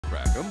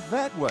them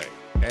that way.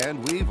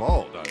 And we've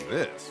all done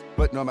this.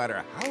 But no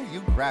matter how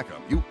you crack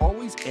them, you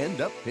always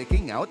end up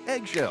picking out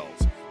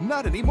eggshells.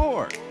 Not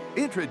anymore.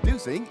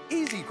 Introducing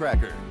Easy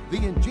Cracker, the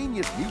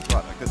ingenious new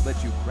product that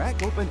lets you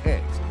crack open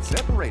eggs,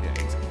 separate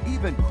eggs,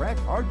 even crack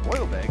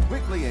hard-boiled eggs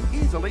quickly and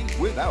easily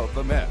without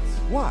the mess.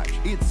 Watch,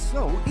 it's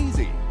so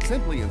easy.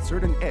 Simply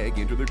insert an egg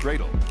into the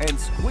cradle and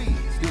squeeze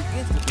to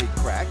instantly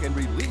crack and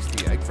release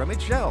the egg from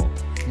its shell.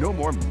 No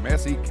more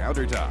messy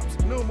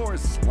countertops, no more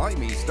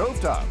slimy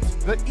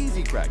stovetops. The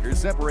Easy Cracker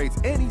separates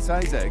any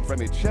size egg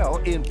from its shell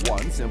in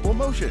one simple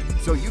motion,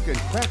 so you can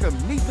crack them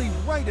neatly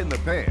right in the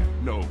pan.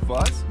 No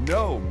fuss,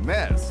 no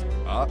mess.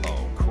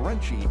 Uh-oh,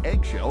 crunchy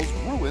eggshells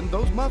ruin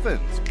those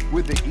muffins.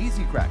 With the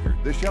Easy Cracker,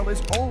 the shell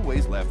is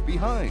always left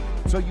behind,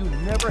 so you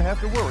never have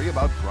to worry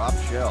about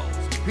dropped shells.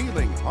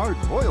 Peeling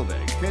hard-boiled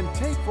eggs can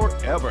take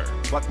forever,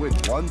 but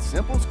with one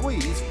simple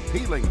squeeze,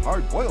 peeling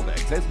hard-boiled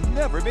eggs has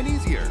never been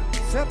easier.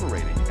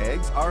 Separating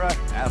eggs are a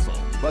hassle,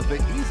 but the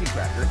Easy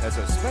Cracker has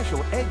a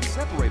special egg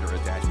separator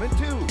attachment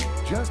too.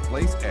 Just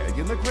place egg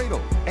in the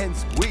cradle and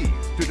squeeze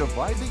to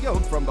divide the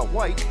yolk from the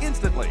white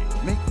instantly.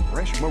 Make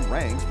fresh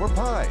meringues for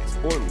pies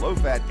or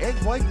low-fat egg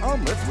white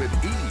omelets with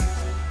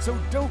ease. So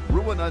don't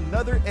ruin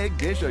another egg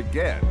dish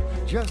again.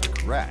 Just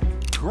crack,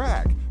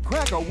 crack,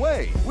 crack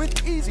away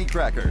with Easy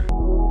Cracker.